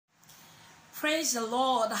Praise the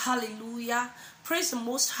Lord, hallelujah. Praise the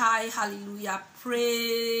Most High, hallelujah.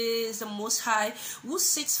 Praise the Most High, who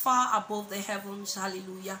sits far above the heavens,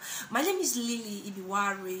 hallelujah. My name is Lily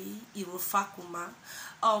Ibiwari Irofakuma.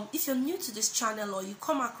 If you're new to this channel or you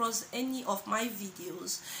come across any of my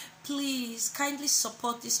videos, please kindly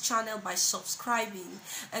support this channel by subscribing,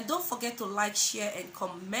 and don't forget to like, share, and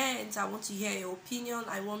comment. I want to hear your opinion.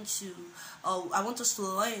 I want us to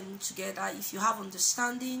learn together. If you have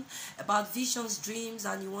understanding about visions, dreams,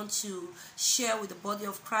 and you want to share with the body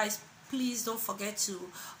of Christ, please don't forget to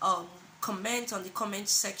comment on the comment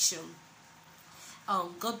section.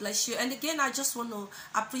 God bless you. And again, I just want to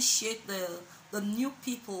appreciate the new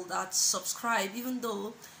people that subscribe, even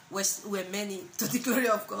though we're many, to the glory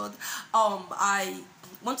of God. I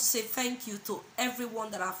want to say thank you to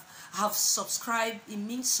everyone that have subscribed. It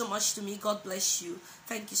means so much to me. God bless you.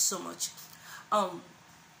 Thank you so much.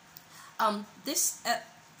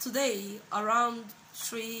 Today around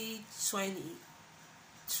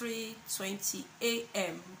 3:20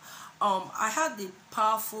 a.m. I had a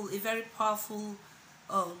very powerful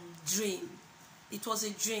dream. It was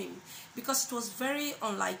a dream because it was very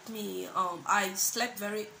unlike me. I slept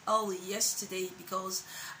very early yesterday because,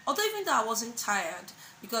 although even though I wasn't tired,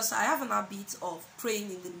 because I have an habit of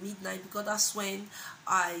praying in the midnight, because that's when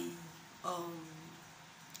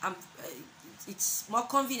it's more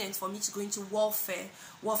convenient for me to go into warfare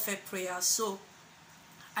prayer. So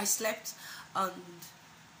I slept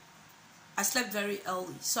very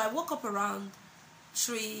early. So I woke up around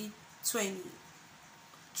 3:15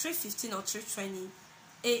 or 3:20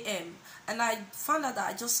 a.m. and I found out that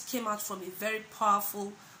I just came out from a very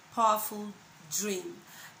powerful dream.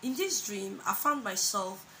 In this dream, I found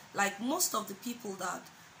myself, like most of the people that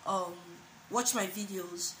watch my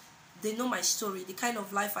videos, they know my story, the kind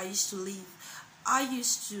of life I used to live. I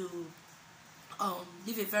used to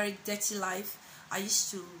live a very dirty life. I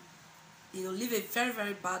used to, live a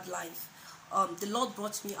very bad life. The Lord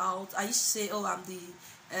brought me out. I used to say, oh, I'm the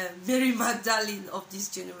Mary Magdalene of this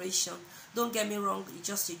generation. Don't get me wrong, it's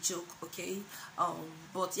just a joke, okay?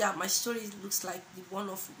 But yeah, my story looks like the one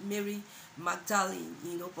of Mary Magdalene,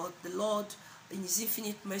 but the Lord, in His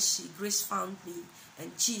infinite mercy, grace found me,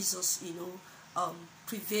 and Jesus,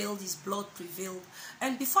 prevailed. His blood prevailed.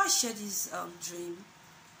 And before I share this dream,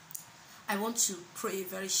 I want to pray a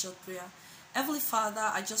very short prayer. Heavenly Father,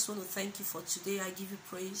 I just want to thank you for today. I give you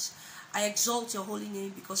praise. I exalt your holy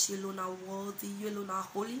name because you alone are worthy, you alone are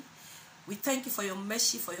holy. We thank you for your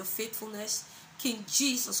mercy, for your faithfulness. King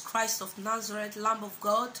Jesus Christ of Nazareth, Lamb of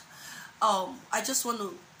God, I just want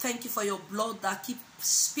to thank you for your blood that keep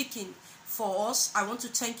speaking for us. I want to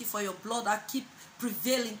thank you for your blood that keep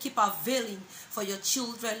prevailing, keep availing for your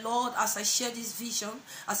children. Lord, as I share this vision,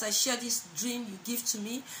 as I share this dream you give to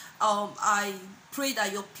me, I pray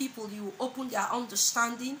that your people, you will open their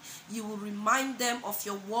understanding, you will remind them of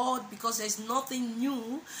your word, because there's nothing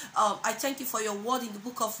new. I thank you for your word in the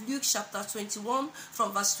book of Luke chapter 21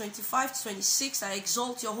 from verse 25 to 26. I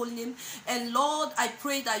exalt your holy name. And Lord, I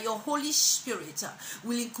pray that your Holy Spirit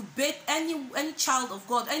will incubate any child of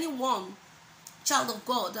God, child of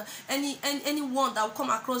God, anyone that will come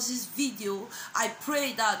across this video. I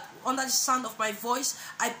pray that under the sound of my voice,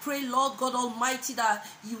 I pray, Lord God Almighty, that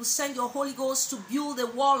you will send your Holy Ghost to build a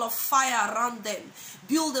wall of fire around them.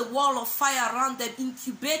 Build a wall of fire around them.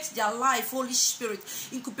 Incubate their life, Holy Spirit.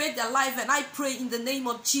 Incubate their life. And I pray in the name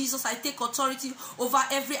of Jesus, I take authority over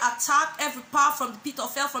every attack, every power from the pit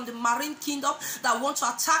of hell, from the marine kingdom that want to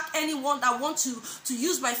attack anyone, that want to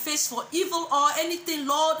use my face for evil or anything.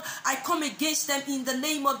 Lord, I come against them in the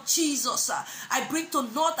name of Jesus. I bring to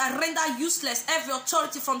naught, I render useless every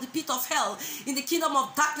authority from the pit of hell, in the kingdom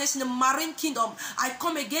of darkness, in the marine kingdom. I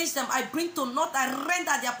come against them. I bring to naught, I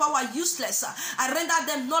render their power useless. I render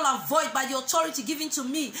them null and void by the authority given to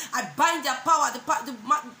me. I bind their power. The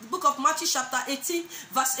book of Matthew chapter 18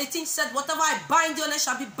 verse 18 said, whatever I bind on earth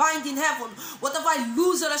shall be bind in heaven. Whatever I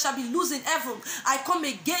lose on earth shall be loose in heaven. I come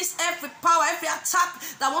against every power, every attack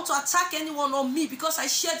that want to attack anyone or me, because I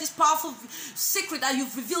share this powerful secret that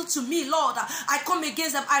you've revealed to me, Lord. I come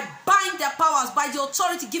against them. I bind their powers by the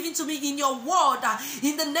authority given to me in your word,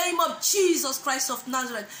 in the name of Jesus Christ of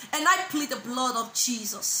Nazareth. And I plead the blood of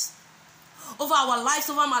Jesus over our lives,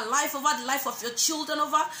 over my life, over the life of your children,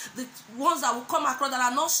 over the ones that will come across that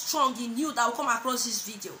are not strong in you, that will come across this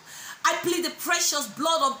video. I plead the precious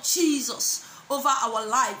blood of Jesus over our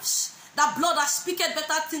lives. That blood that speaketh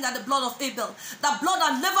better things than the blood of Abel. That blood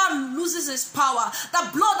that never loses its power.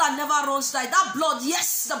 That blood that never runs dry. That blood,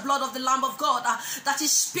 yes, the blood of the Lamb of God that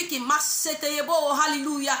is speaking.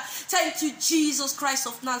 Hallelujah. Thank you, Jesus Christ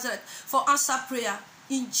of Nazareth, for answer prayer.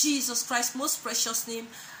 In Jesus Christ's most precious name,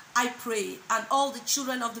 I pray, and all the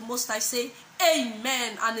children of the Most High say,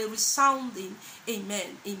 amen, and a resounding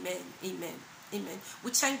amen, amen, amen, amen.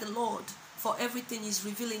 We thank the Lord for everything He's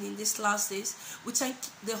revealing in these last days. We thank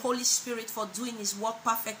the Holy Spirit for doing His work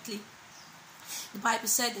perfectly. The Bible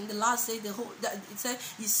said in the last day, it said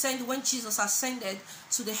He sent, when Jesus ascended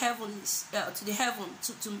to the heavens,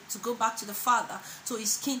 to go back to the Father, to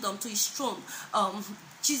His kingdom, to His throne.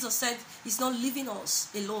 Jesus said He's not leaving us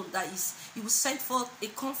alone. That is, He will send forth a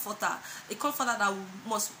comforter that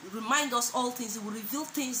must remind us all things. He will reveal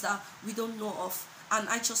things that we don't know of. And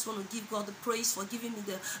I just want to give God the praise for giving me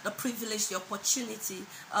the privilege, the opportunity.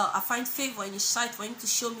 I find favor in His sight for Him to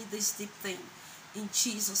show me this deep thing. In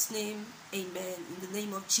Jesus' name, amen. In the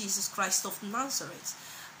name of Jesus Christ of Nazareth,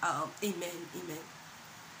 amen,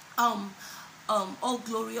 amen. All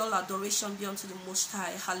glory, all adoration be unto the Most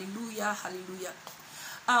High. Hallelujah, hallelujah.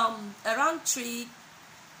 Around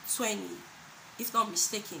 3:20, if not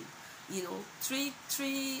mistaken,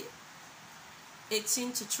 3:18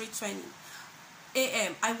 to 3:20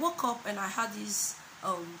 a.m. I woke up and I had this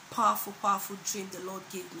powerful dream the Lord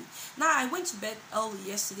gave me. Now, I went to bed early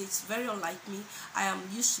yesterday. It's very unlike me. I am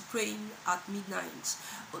used to praying at midnight,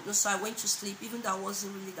 so I went to sleep even though I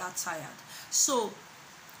wasn't really that tired. So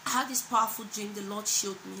I had this powerful dream the Lord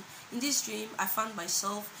showed me. In this dream, I found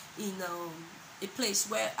myself in a place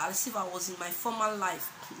where, as if I was in my former life.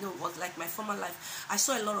 It was like my former life. I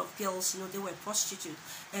saw a lot of girls, they were prostitutes,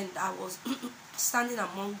 and I was standing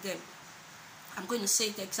among them. I'm going to say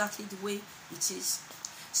it exactly the way it is.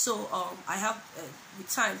 So I have, with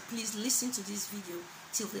time, please listen to this video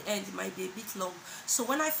till the end. It might be a bit long. So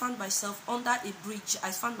when I found myself under a bridge,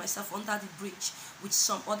 with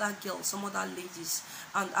some other girls, some other ladies,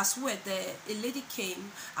 and as we were there, a lady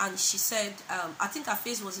came and she said, I think her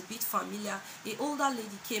face was a bit familiar. An older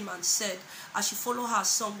lady came and said I should follow her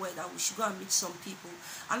somewhere, that we should go and meet some people.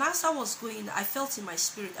 And as I was going, I felt in my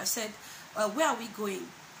spirit, I said, where are we going?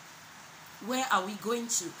 Where are we going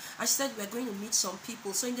to? I said, we're going to meet some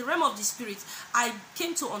people. So in the realm of the spirit, I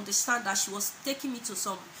came to understand that she was taking me to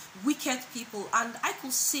some wicked people, and I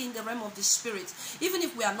could see in the realm of the spirit, even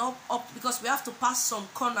if we are not up, because we have to pass some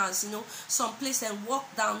corners, some place, and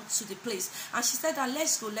walk down to the place. And she said,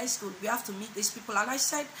 let's go, we have to meet these people. And I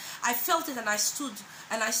said, I felt it, and I stood,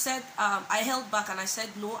 and I said, I held back, and I said,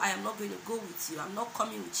 no, I am not going to go with you. I'm not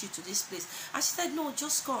coming with you to this place. And she said, no,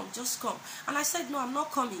 just come. And I said, no, I'm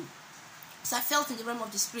not coming. So I felt in the realm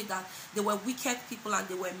of the spirit that they were wicked people and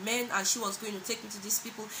they were men, and she was going to take me to these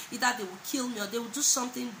people. Either they would kill me or they would do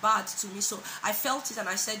something bad to me. So I felt it, and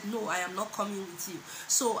I said, no, I am not coming with you.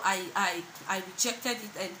 So I rejected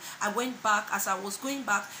it, and I went back. As I was going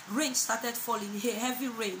back, rain started falling. Heavy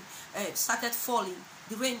rain started falling.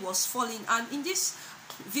 The rain was falling, and in this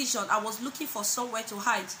vision, I was looking for somewhere to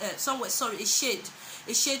hide, a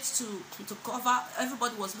shade to cover.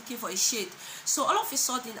 Everybody was looking for a shade. So all of a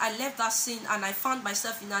sudden, I left that scene, and I found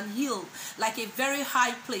myself in an hill, like a very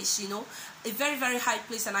high place, a very, very high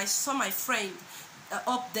place. And I saw my friend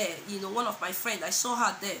up there, one of my friends, I saw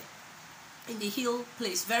her there in the hill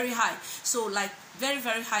place, very high. So like very,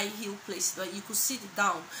 very high hill place that you could see it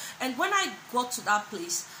down. And when I got to that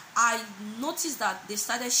place, I noticed that they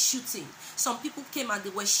started shooting. Some people came and they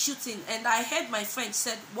were shooting, and I heard my friend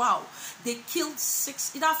said, wow, they killed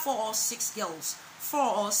either 4 or 6 girls.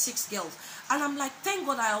 And I'm like, thank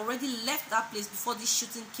God I already left that place before this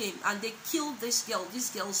shooting came, and they killed this girl. These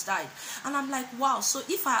girls died. And I'm like, wow, so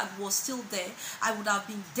if I was still there, I would have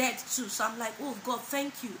been dead too. So I'm like, oh God,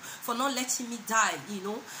 thank you for not letting me die.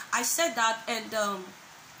 I said that, and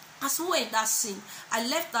as we were in that scene, I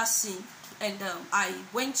left that scene, and I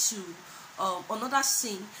went to another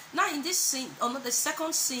scene. Now in this scene, the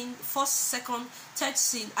second scene, first, second, third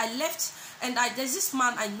scene, I left, and there's this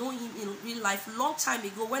man, I know him in real life, long time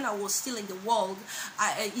ago when I was still in the world.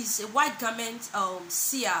 He's a white garment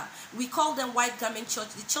seer. We call them white garment church.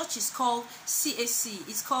 The church is called CAC.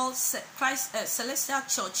 It's called Christ Celestial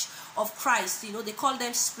Church of Christ. They call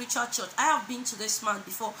them spiritual church. I have been to this man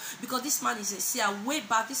before, because this man is a seer way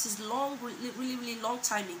back. This is really long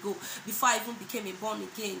time ago, before I even became a born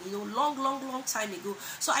again, long time ago.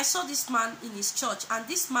 So I saw this man in his church, and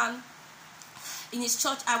this man in his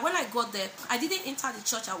church, when I got there, I didn't enter the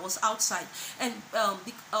church, I was outside. And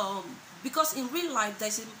because in real life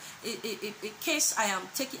there's a case I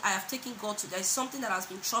have taken God to. There's something that has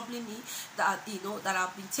been troubling me, that that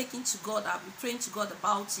I've been taking to God. I've been praying to God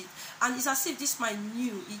about it, and it's as if this man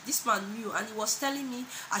knew, and he was telling me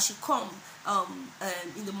I should come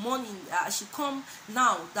in the morning. I should come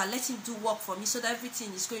now, that let him do work for me, so that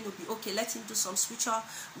everything is going to be okay. Let him do some spiritual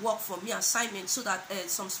work for me, assignment, so that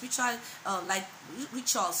some spiritual like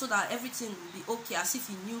ritual, so that everything will be okay, as if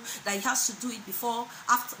he knew that he has to do it before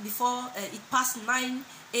it passed 9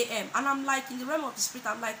 a.m. And I'm like, in the realm of the spirit,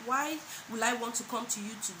 I'm like, why will I want to come to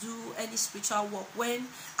you to do any spiritual work when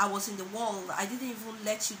I was in the world? I didn't even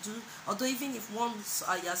let you do, although even if once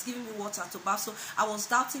he has given me water to bath, so I was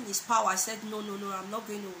doubting his power. I said, no, I'm not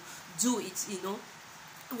going to do it.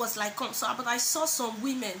 It was like, come. So, but I saw some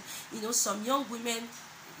women, some young women.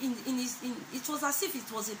 It was as if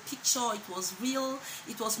it was a picture, it was real,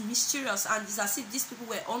 it was mysterious, and it's as if these people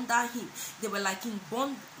were under him. They were like in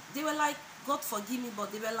bond. They were like, God forgive me,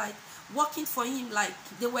 but they were like working for him, like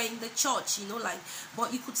they were in the church,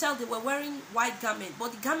 but you could tell they were wearing white garment,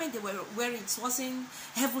 but the garment they were wearing, it wasn't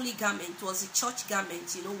heavenly garment, it was a church garment,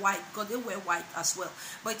 white, because they wear white as well,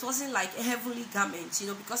 but it wasn't like a heavenly garment,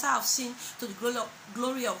 because I have seen, to the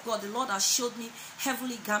glory of God, the Lord has showed me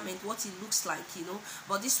heavenly garment, what it looks like,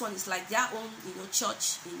 but this one is like their own,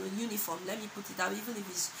 church, uniform, let me put it out, even if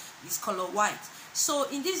it's color white. So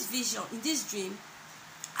in this vision, in this dream,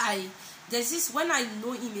 there's this, when I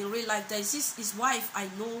know him in real life, there's this, his wife, I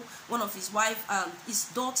know one of his wife, his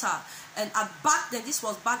daughter, and back then, this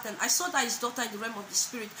was back then, I saw that his daughter in the realm of the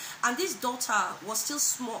spirit, and this daughter was still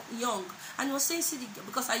small, young, and he was saying, see,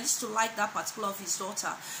 because I used to like that particular of his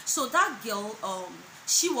daughter, so that girl,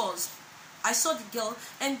 I saw the girl,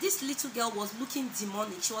 and this little girl was looking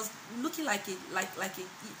demonic. She was looking like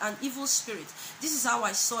an evil spirit. This is how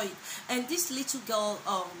I saw it, and this little girl,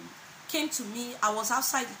 came to me. I was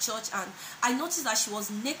outside the church, and I noticed that she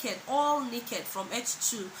was naked, all naked from head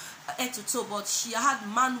to toe, but she had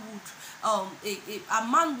manhood, a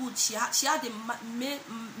manhood. She had a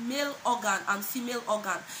male organ and female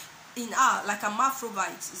organ in her, like a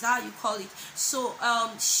hermaphrodite, is that how you call it? So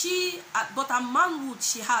but her manhood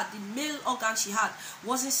she had, the male organ she had,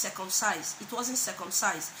 wasn't circumcised. It wasn't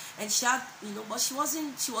circumcised, and she had, but she was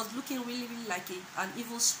looking really like an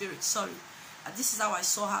evil spirit. Sorry. This is how I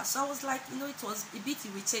saw her. So I was like, it was a bit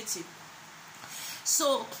irritating.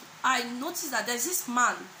 So I noticed that there's this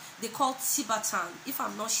man they call Tibatan. If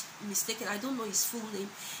I'm not mistaken, I don't know his full name.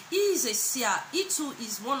 He is a seer. He too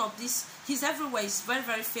is one of these. He's everywhere. He's very,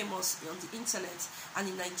 very famous on the internet and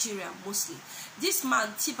in Nigeria mostly. This man,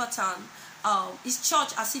 Tibatan, his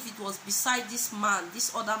church, as if it was beside this man,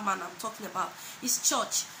 this other man I'm talking about, his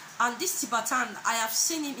church. And this Tibatan, I have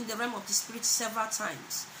seen him in the realm of the spirit several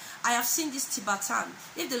times. I have seen this Tibatan.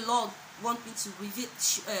 If the Lord want me to reveal,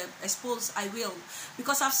 expose, I will,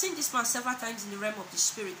 because I've seen this man several times in the realm of the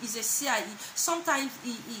spirit. He's a seer. Sometimes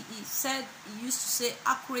he used to say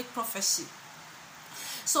accurate prophecy.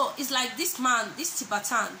 So it's like this man, this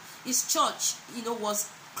Tibatan, his church, was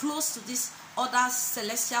close to this other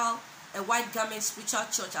celestial white garment spiritual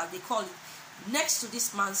church, as they call it, next to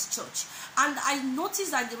this man's church. And I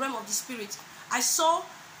noticed that in the realm of the spirit, I saw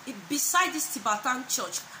beside this Tibatan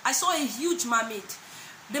church, I saw a huge mermaid.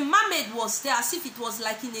 The mermaid was there as if it was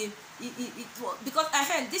like in because I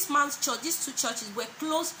heard this man's church, these two churches were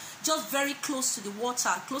close, just very close to the water,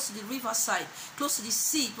 close to the riverside, close to the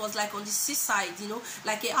sea. It was like on the seaside,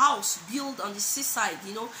 like a house built on the seaside,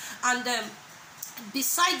 and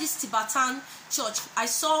beside this Tibatan church, I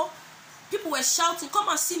saw people were shouting, come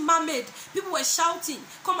and see mermaid. People were shouting,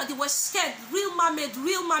 come and they were scared. Real mermaid,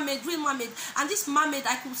 real mermaid, real mermaid. And this mermaid,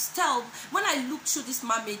 I could tell, when I looked through this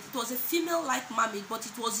mermaid, it was a female-like mermaid, but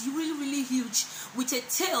it was really, really huge, with a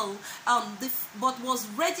tail, but was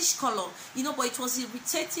reddish color, but it was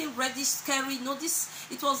irritating, reddish, scary,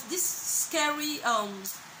 it was this scary,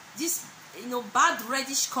 this, bad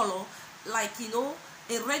reddish color, like,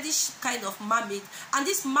 a reddish kind of mermaid. And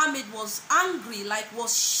this mermaid was angry, like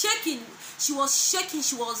was shaking. She was shaking.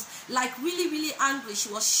 She was like really, really angry.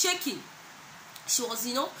 She was shaking. She was,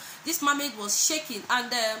 this mermaid was shaking.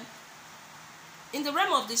 And in the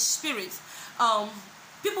realm of the spirit,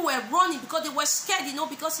 people were running because they were scared,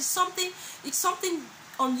 because it's something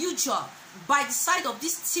unusual. By the side of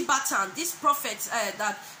this Tibatan, this prophet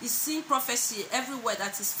that is seeing prophecy everywhere,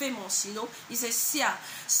 that is famous, is a seer.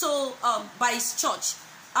 So by his church,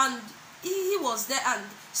 and he was there, and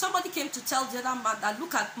somebody came to tell the other man that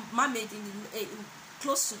look at mermaid in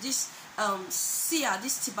close to this seer,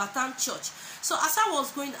 this Tibatan church. So as I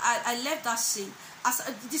was going, I left that scene. As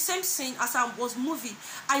the same scene, as I was moving,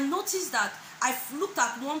 I noticed that I looked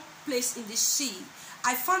at one place in the sea,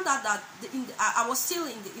 I found out that I was still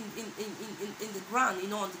in the ground,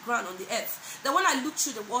 on the ground, on the earth. Then when I looked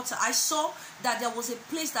through the water, I saw that there was a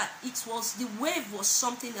place that the wave was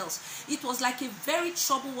something else. It was like a very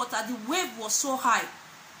troubled water. The wave was so high.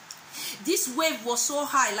 This wave was so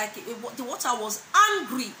high, like the water was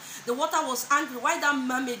angry. The water was angry. Why that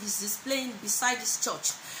mermaid is displaying beside this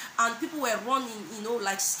church, and people were running,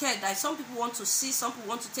 like scared. Like some people want to see, some people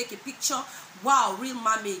want to take a picture. Wow, real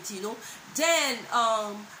mermaid, Then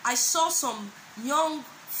I saw some young,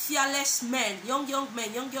 fearless men, young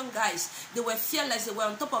men, young guys. They were fearless. They were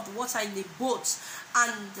on top of the water in a boat,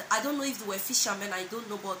 and I don't know if they were fishermen. I don't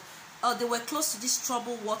know, but they were close to this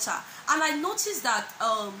troubled water. And I noticed that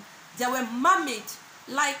there were mermaids.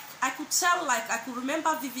 Like I could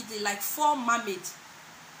remember vividly, like 4 mermaids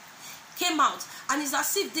came out, and it's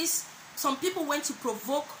as if some people went to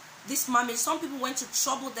provoke this mermaid. Some people went to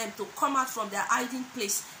trouble them to come out from their hiding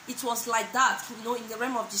place. It was like that, in the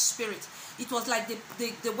realm of the spirit. It was like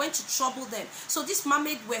they went to trouble them. So this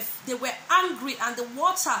mermaid they were angry, and the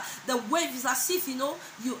water, the wave is as if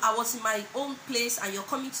I was in my own place and you're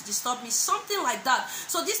coming to disturb me, something like that.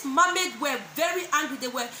 So this mermaid were very angry.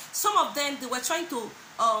 Some of them they were trying to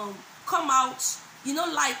come out,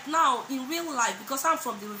 like now in real life, because I'm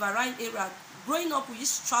from the riverine area. Growing up, we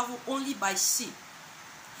used to travel only by sea.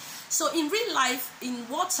 So in real life, in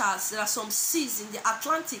waters, there are some seas in the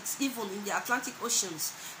Atlantic, even in the Atlantic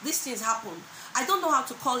Oceans. These things happen. I don't know how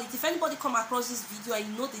to call it. If anybody come across this video and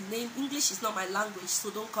you know the name, English is not my language, so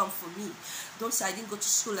don't come for me. Don't say I didn't go to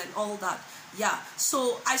school and all that. Yeah,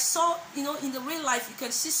 so I saw, in the real life, you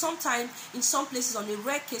can see sometimes in some places, on the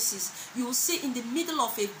rare cases, you will see in the middle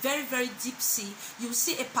of a very, very deep sea, you will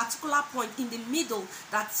see a particular point in the middle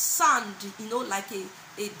that sand, like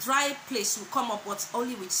a dry place will come up, but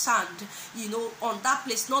only with sand, on that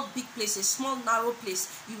place, not big place, a small narrow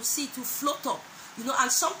place, you will see it will float up,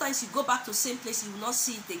 and sometimes you go back to the same place, you will not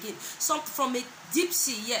see it again. Some from a deep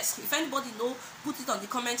sea, yes. If anybody know, put it on the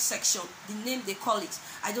comment section, the name they call it.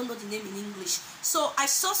 I don't know the name in English. So I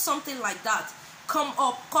saw something like that come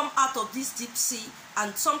out of this deep sea,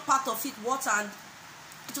 and some part of it water, and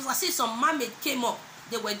it was as if some mermaid came up.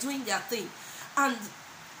 They were doing their thing, and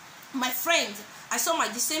my friend,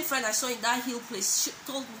 the same friend I saw in that hill place, she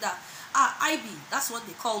told me that IB, that's what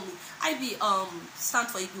they call me. IB stand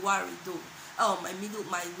for Ibiwari though.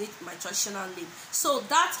 My traditional name. So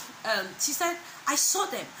that she said, I saw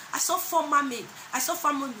them. I saw 4 mermaids. I saw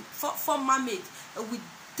 4 mermaids with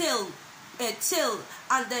tail,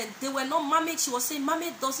 and then they were not mermaids. She was saying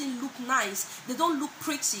mermaid doesn't look nice. They don't look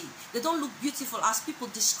pretty. They don't look beautiful as people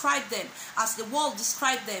describe them, as the world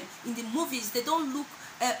describe them in the movies. They don't look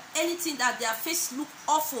anything that their face look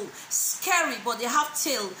awful, scary, but they have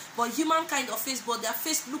tail, but human kind of face, but their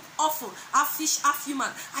face look awful, half fish, half human.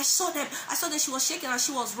 I saw them. She was shaking and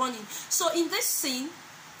she was running. So in this scene,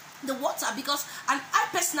 the water, and I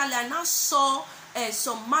personally, I now saw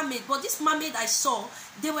some mermaid, but this mermaid I saw,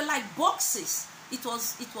 they were like boxes. It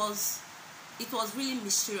was really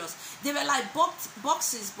mysterious. They were like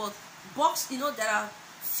boxes, but there are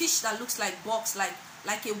fish that looks like box, like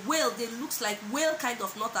a whale. They looks like whale, kind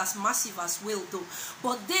of, not as massive as whale though,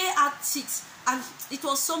 but they had teeth, and it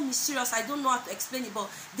was so mysterious. I don't know how to explain it, but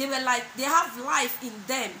they were like, they have life in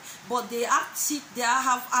them, but they have teeth, they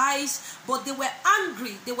have eyes, but they were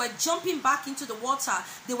angry. They were jumping back into the water.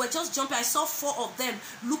 They were just jumping. I saw 4 of them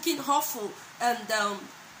looking awful, and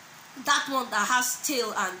that one that has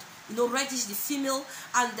tail and reddish, the female,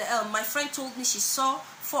 and my friend told me she saw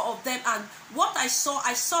 4 of them. And what I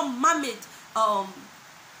saw mermaid,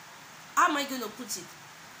 how am I going to put it?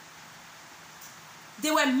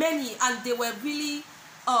 There were many, and they were really,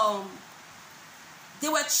 they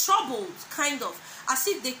were troubled, kind of, as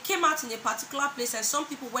if they came out in a particular place and some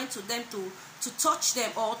people went to them to touch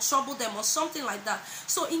them or trouble them or something like that.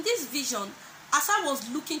 So in this vision, as I was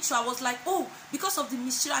looking through, I was like, oh, because of the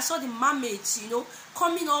mystery, I saw the mermaids,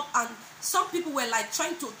 coming up, and some people were like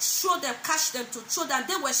trying to throw them, catch them, to throw them.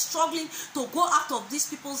 They were struggling to go out of these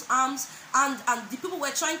people's arms, and the people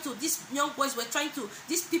were trying to, these young boys were trying to,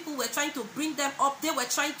 these people were trying to bring them up. They were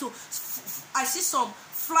trying to, I see some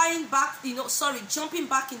flying back, jumping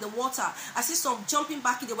back in the water. I see some jumping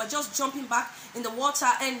back, they were just jumping back in the water.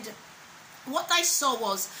 And what I saw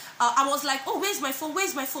was, I was like, oh, where's my phone?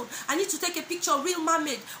 Where's my phone? I need to take a picture of real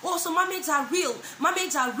mermaid. Oh, so mermaids are real.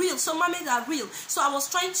 Mermaids are real. So mermaids are real. So I was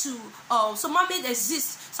trying to, so mermaid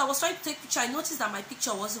exists. So I was trying to take a picture. I noticed that my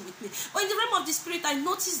picture wasn't with me. But in the realm of the spirit, I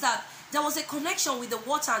noticed that there was a connection with the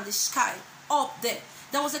water and the sky up there.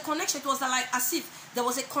 There was a connection. It was like as if there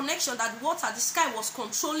was a connection that the sky was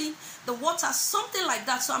controlling the water, something like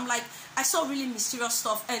that. So I'm like, I saw really mysterious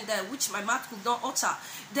stuff, and which my mouth could not utter.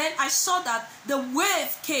 Then I saw that the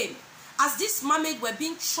wave came as this mermaid were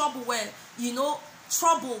being troubled,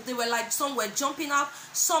 troubled. They were like, some were jumping out,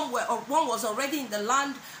 some were, or one was already in the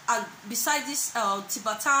land, and beside this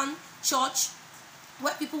Tibatan church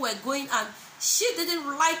where people were going, and she didn't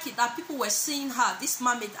like it that people were seeing her, this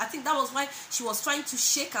mermaid. I think that was why she was trying to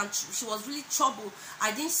shake, and she was really troubled.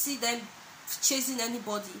 I didn't see them chasing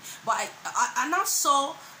anybody, but I now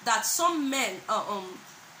saw that some men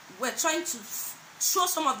were trying to throw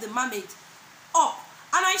some of the mermaid up,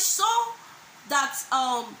 and I saw that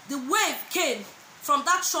the wave came from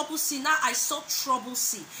that troubled sea. Now I saw troubled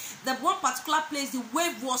sea. The one particular place, the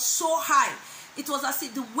wave was so high. It was as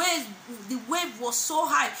if the wave was so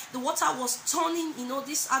high. The water was turning,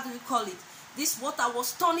 this, how do you call it? This water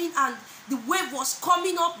was turning, and the wave was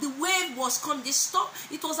coming up. The wave was coming. The storm.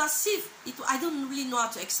 It was as if I don't really know how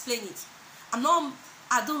to explain it.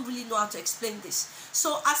 I don't really know how to explain this.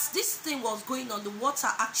 So as this thing was going on, the water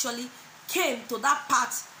actually came to that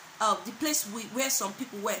part of the place where some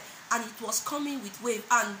people were, and it was coming with wave.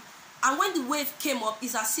 And when the wave came up,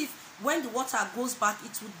 it's as if when the water goes back,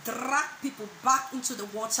 it would drag people back into the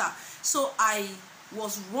water. So I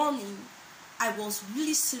was running. I was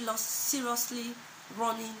really seriously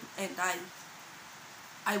running, and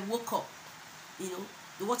I woke up.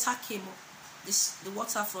 The water came up. The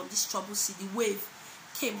water from this troubled sea, the wave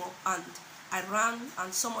came up, and I ran,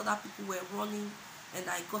 and some other people were running, and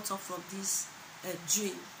I got up from this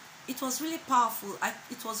dream. It was really powerful.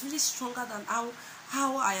 It was really stronger than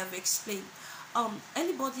how I have explained.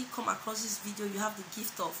 Anybody come across this video, you have the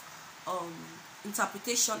gift of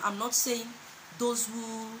interpretation. I'm not saying those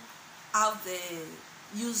who have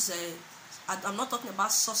I'm not talking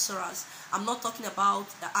about sorcerers. I'm not talking about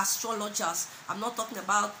astrologers. I'm not talking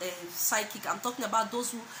about psychic. I'm talking about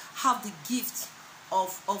those who have the gift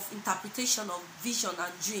of interpretation of vision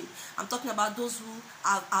and dream. I'm talking about those who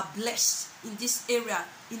are blessed in this area,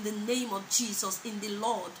 in the name of Jesus, in the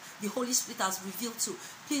Lord. The Holy Spirit has revealed to.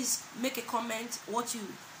 Please make a comment what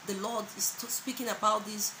the Lord is speaking about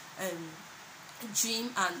this dream,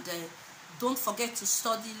 and don't forget to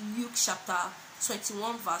study Luke chapter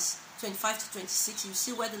 21 verse 25 to 26. You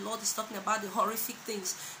see where the Lord is talking about the horrific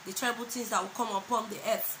things, the terrible things that will come upon the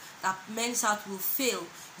earth, that men's heart will fail.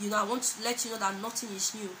 I want to let you know that nothing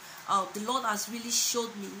is new. The Lord has really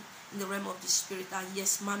showed me in the realm of the spirit that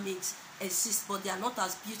yes, mermaids exist, but they are not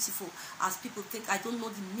as beautiful as people think. I don't know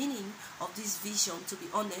the meaning of this vision, to be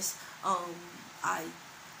honest. I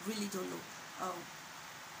really don't know.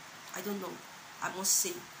 I don't know. I must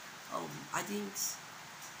say,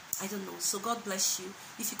 I don't know. So God bless you.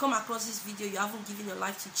 If you come across this video, you haven't given your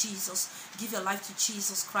life to Jesus, give your life to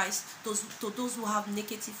Jesus Christ. To those who have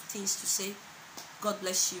negative things to say, God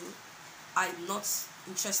bless you. I'm not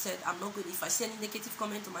interested. I'm not going. If I see any negative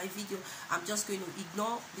comment on my video, I'm just going to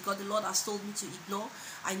ignore, because the Lord has told me to ignore.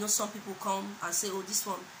 I know some people come and say, oh, this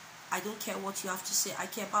one, I don't care what you have to say. I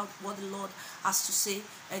care about what the Lord has to say.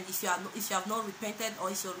 And if you have not repented, or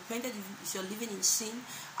if you're repented, if you're living in sin,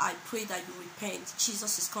 I pray that you repent.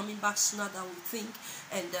 Jesus is coming back sooner than we think.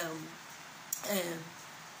 And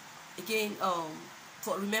again,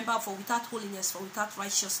 remember, for without holiness, for without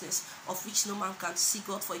righteousness, of which no man can see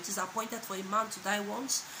God, for it is appointed for a man to die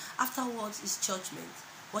once, afterwards is judgment.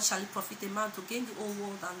 What shall it profit a man to gain the whole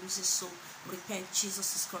world and lose his soul? Repent,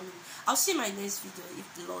 Jesus is coming. I'll see my next video if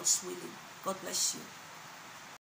the Lord's willing. God bless you.